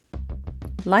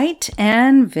Light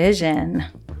and Vision.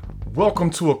 Welcome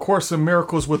to A Course in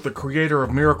Miracles with the Creator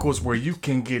of Miracles, where you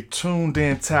can get tuned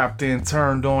in, tapped in,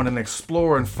 turned on, and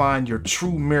explore and find your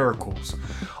true miracles.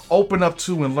 Open up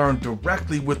to and learn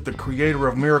directly with the Creator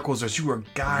of Miracles as you are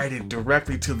guided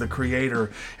directly to the Creator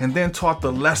and then taught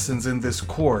the lessons in this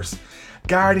course,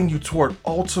 guiding you toward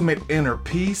ultimate inner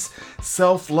peace,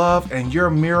 self-love, and your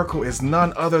miracle is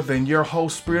none other than your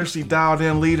host, spiritually dialed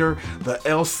in leader, the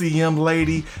LCM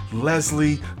lady,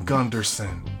 Leslie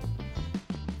Gunderson.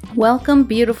 Welcome,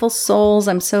 beautiful souls.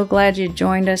 I'm so glad you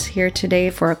joined us here today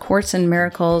for A Course in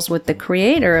Miracles with the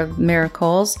Creator of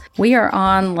Miracles. We are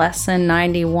on Lesson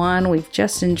 91. We've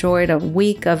just enjoyed a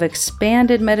week of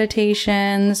expanded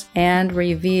meditations and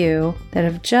review that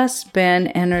have just been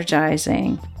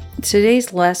energizing.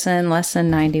 Today's lesson, Lesson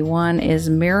 91, is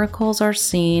Miracles Are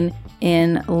Seen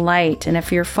in Light. And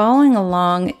if you're following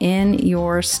along in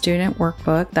your student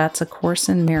workbook, that's A Course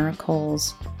in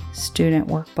Miracles student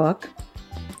workbook,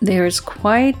 there's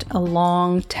quite a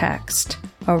long text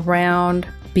around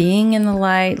being in the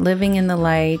light, living in the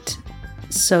light,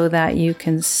 so that you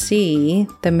can see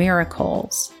the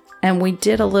miracles. And we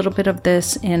did a little bit of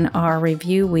this in our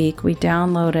review week. We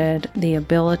downloaded the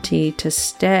ability to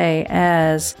stay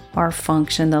as our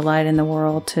function, the light in the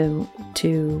world,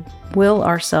 to will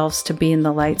ourselves to be in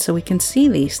the light so we can see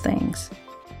these things.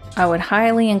 I would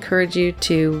highly encourage you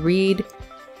to read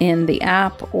in the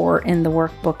app or in the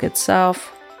workbook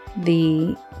itself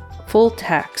the full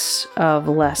text of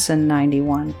Lesson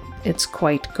 91. It's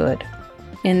quite good.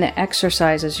 In the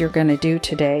exercises you're going to do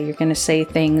today, you're going to say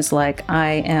things like,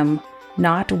 I am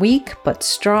not weak but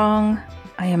strong.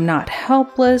 I am not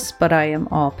helpless, but I am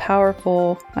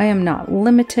all-powerful. I am not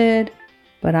limited,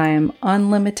 but I am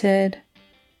unlimited.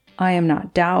 I am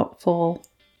not doubtful,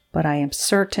 but I am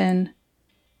certain.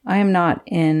 I am not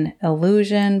in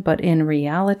illusion, but in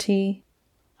reality.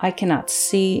 I cannot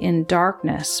see in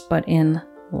darkness, but in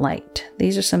light.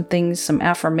 These are some things, some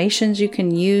affirmations you can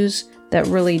use that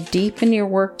really deepen your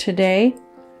work today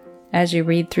as you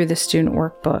read through the student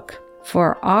workbook.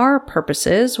 For our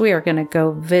purposes, we are going to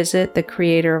go visit the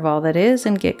Creator of all that is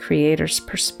and get Creator's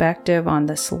perspective on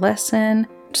this lesson.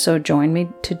 So join me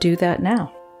to do that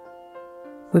now.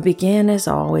 We begin as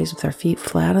always with our feet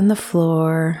flat on the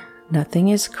floor. Nothing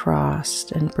is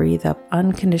crossed, and breathe up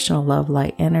unconditional love,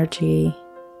 light energy,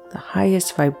 the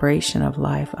highest vibration of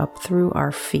life up through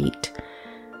our feet.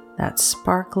 That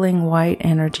sparkling white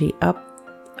energy up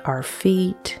our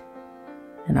feet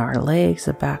and our legs,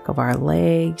 the back of our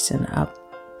legs, and up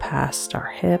past our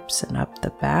hips and up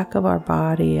the back of our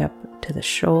body, up to the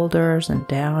shoulders and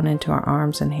down into our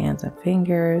arms and hands and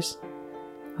fingers,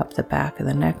 up the back of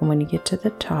the neck. And when you get to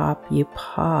the top, you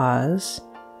pause.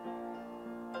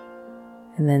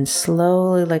 And then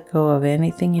slowly let go of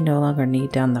anything you no longer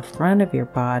need down the front of your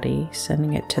body,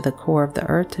 sending it to the core of the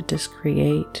earth to just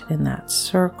create in that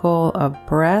circle of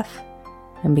breath.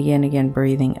 And begin again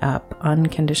breathing up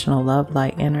unconditional love,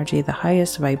 light energy, the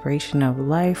highest vibration of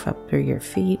life up through your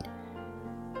feet,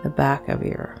 the back of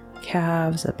your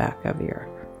calves, the back of your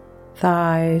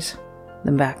thighs,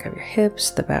 the back of your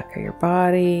hips, the back of your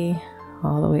body,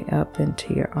 all the way up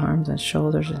into your arms and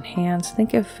shoulders and hands.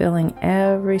 Think of filling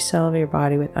every cell of your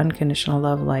body with unconditional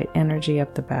love, light energy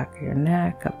up the back of your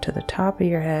neck, up to the top of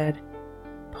your head.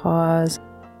 Pause.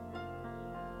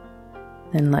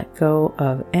 Then let go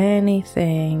of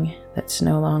anything that's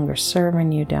no longer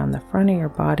serving you down the front of your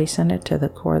body. Send it to the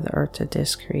core of the earth to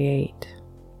discreate.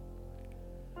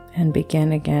 And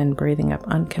begin again breathing up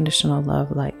unconditional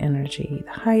love, light energy,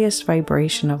 the highest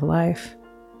vibration of life,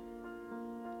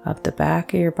 up the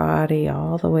back of your body,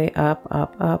 all the way up,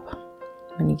 up, up.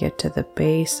 When you get to the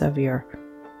base of your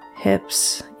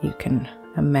hips, you can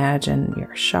imagine your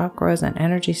chakras and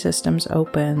energy systems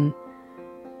open.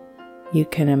 You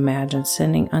can imagine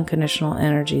sending unconditional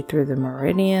energy through the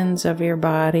meridians of your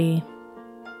body.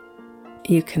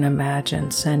 You can imagine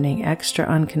sending extra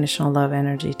unconditional love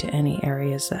energy to any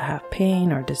areas that have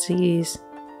pain or disease.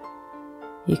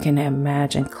 You can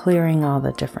imagine clearing all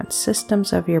the different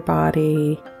systems of your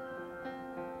body,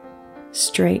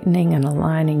 straightening and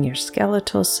aligning your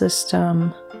skeletal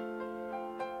system,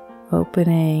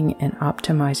 opening and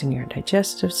optimizing your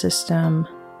digestive system,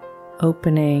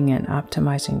 opening and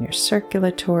optimizing your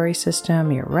circulatory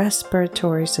system, your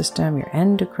respiratory system, your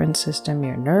endocrine system,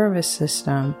 your nervous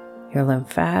system, your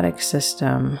lymphatic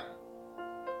system,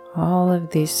 all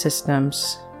of these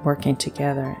systems working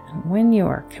together. And when you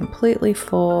are completely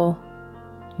full,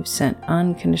 you've sent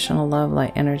unconditional love,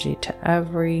 light energy to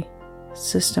every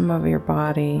system of your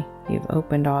body. You've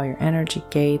opened all your energy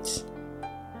gates,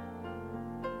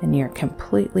 and you're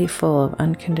completely full of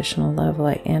unconditional love,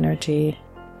 light energy.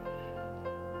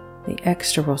 The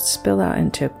extra will spill out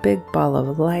into a big ball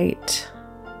of light.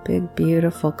 Big,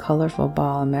 beautiful, colorful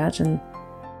ball. Imagine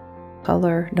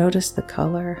color. Notice the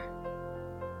color.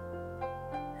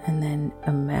 And then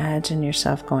imagine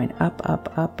yourself going up,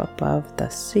 up, up above the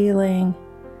ceiling,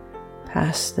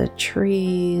 past the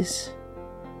trees,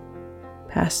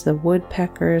 past the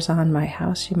woodpeckers on my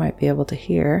house you might be able to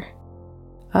hear.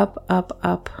 Up, up,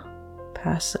 up,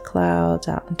 past the clouds,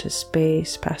 out into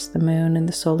space, past the moon and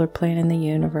the solar plane and the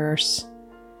universe,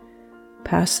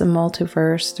 past the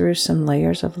multiverse, through some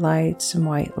layers of light, some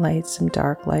white light, some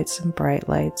dark light, some bright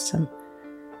light, some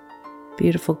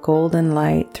beautiful golden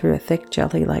light, through a thick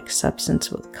jelly-like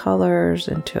substance with colors,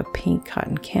 into a pink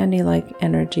cotton candy-like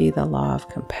energy, the law of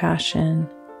compassion.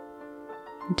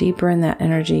 Deeper in that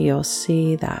energy, you'll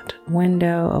see that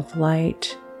window of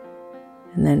light.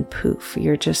 And then poof,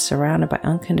 you're just surrounded by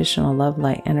unconditional love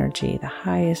light energy, the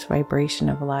highest vibration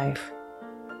of life.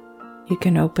 You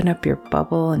can open up your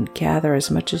bubble and gather as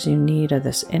much as you need of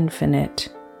this infinite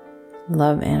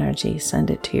love energy. Send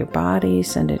it to your body,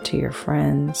 send it to your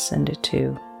friends, send it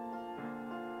to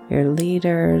your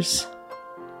leaders.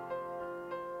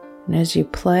 And as you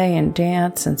play and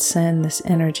dance and send this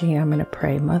energy, I'm going to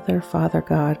pray. Mother, Father,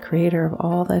 God, creator of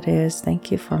all that is,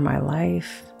 thank you for my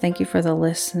life. Thank you for the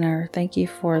listener. Thank you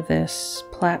for this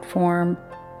platform.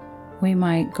 We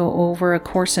might go over A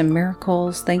Course in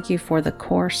Miracles. Thank you for the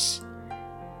course.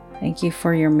 Thank you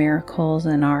for your miracles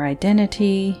and our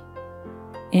identity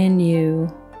in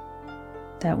you,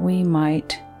 that we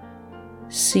might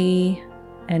see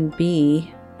and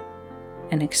be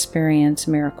and experience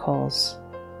miracles.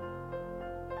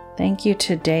 Thank you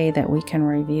today that we can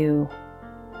review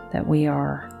that we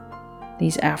are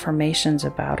these affirmations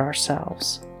about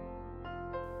ourselves.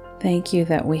 Thank you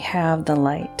that we have the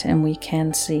light and we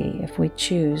can see if we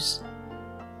choose.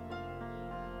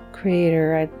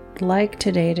 Creator, I'd like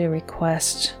today to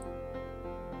request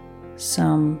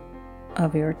some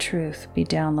of your truth be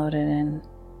downloaded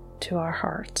into our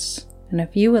hearts. And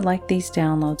if you would like these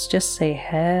downloads, just say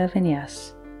heaven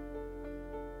yes.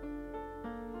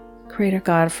 Creator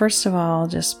God, first of all,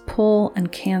 just pull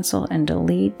and cancel and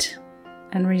delete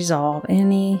and resolve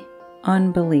any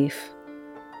unbelief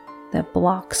that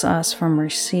blocks us from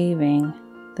receiving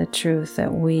the truth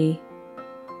that we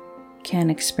can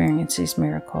experience these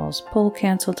miracles. Pull,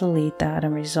 cancel, delete that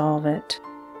and resolve it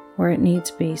where it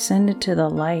needs to be. Send it to the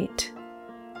light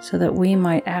so that we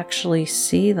might actually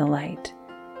see the light.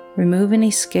 Remove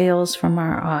any scales from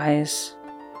our eyes.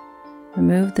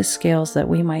 Remove the scales that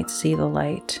we might see the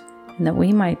light and that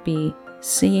we might be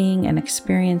seeing and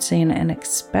experiencing and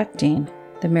expecting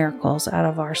the miracles out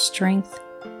of our strength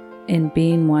in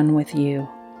being one with you.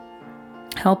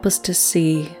 Help us to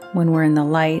see when we're in the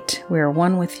light, we are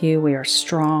one with you, we are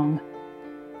strong,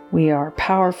 we are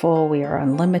powerful, we are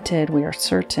unlimited, we are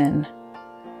certain.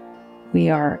 We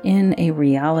are in a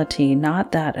reality,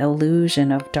 not that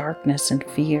illusion of darkness and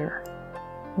fear.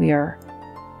 We are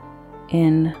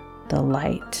in the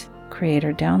light.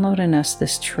 Creator, download in us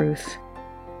this truth.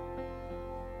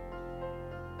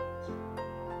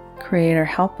 Creator,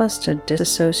 help us to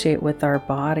disassociate with our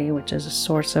body, which is a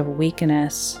source of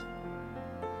weakness,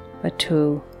 but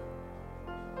to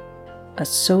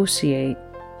associate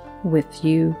with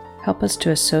you. Help us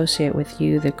to associate with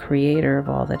you, the creator of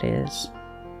all that is,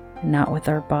 not with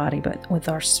our body, but with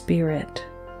our spirit.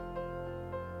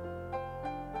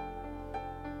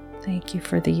 Thank you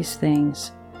for these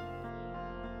things.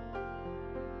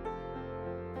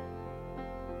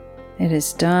 It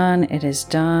is done, it is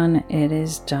done, it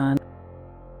is done.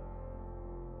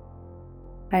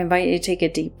 I invite you to take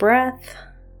a deep breath,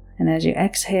 and as you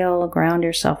exhale, ground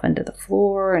yourself into the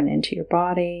floor and into your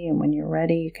body, and when you're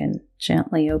ready, you can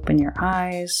gently open your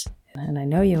eyes. And I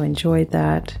know you enjoyed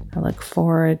that. I look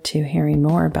forward to hearing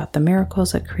more about the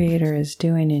miracles that Creator is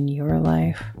doing in your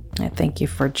life. I thank you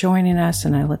for joining us,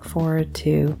 and I look forward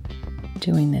to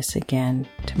doing this again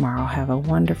tomorrow. Have a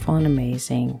wonderful and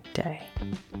amazing day.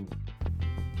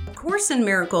 Course in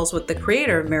Miracles with the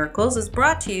Creator of Miracles is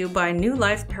brought to you by New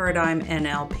Life Paradigm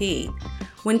NLP.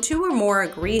 When two or more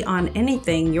agree on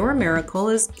anything, your miracle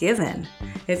is given.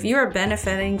 If you are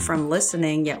benefiting from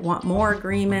listening yet want more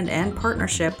agreement and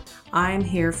partnership, I'm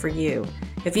here for you.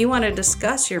 If you want to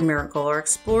discuss your miracle or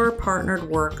explore partnered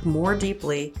work more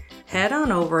deeply, head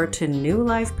on over to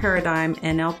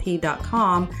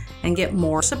newlifeparadigmnlp.com and get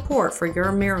more support for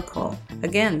your miracle.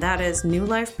 Again, that is New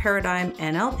Life Paradigm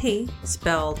NLP,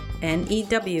 spelled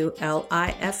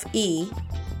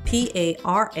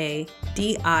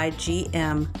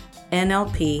NEWLIFEPARADIGM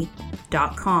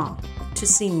NLP.com to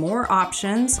see more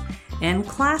options and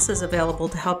classes available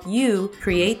to help you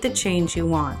create the change you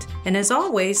want. And as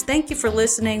always, thank you for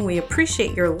listening. We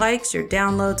appreciate your likes, your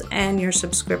downloads, and your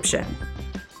subscription.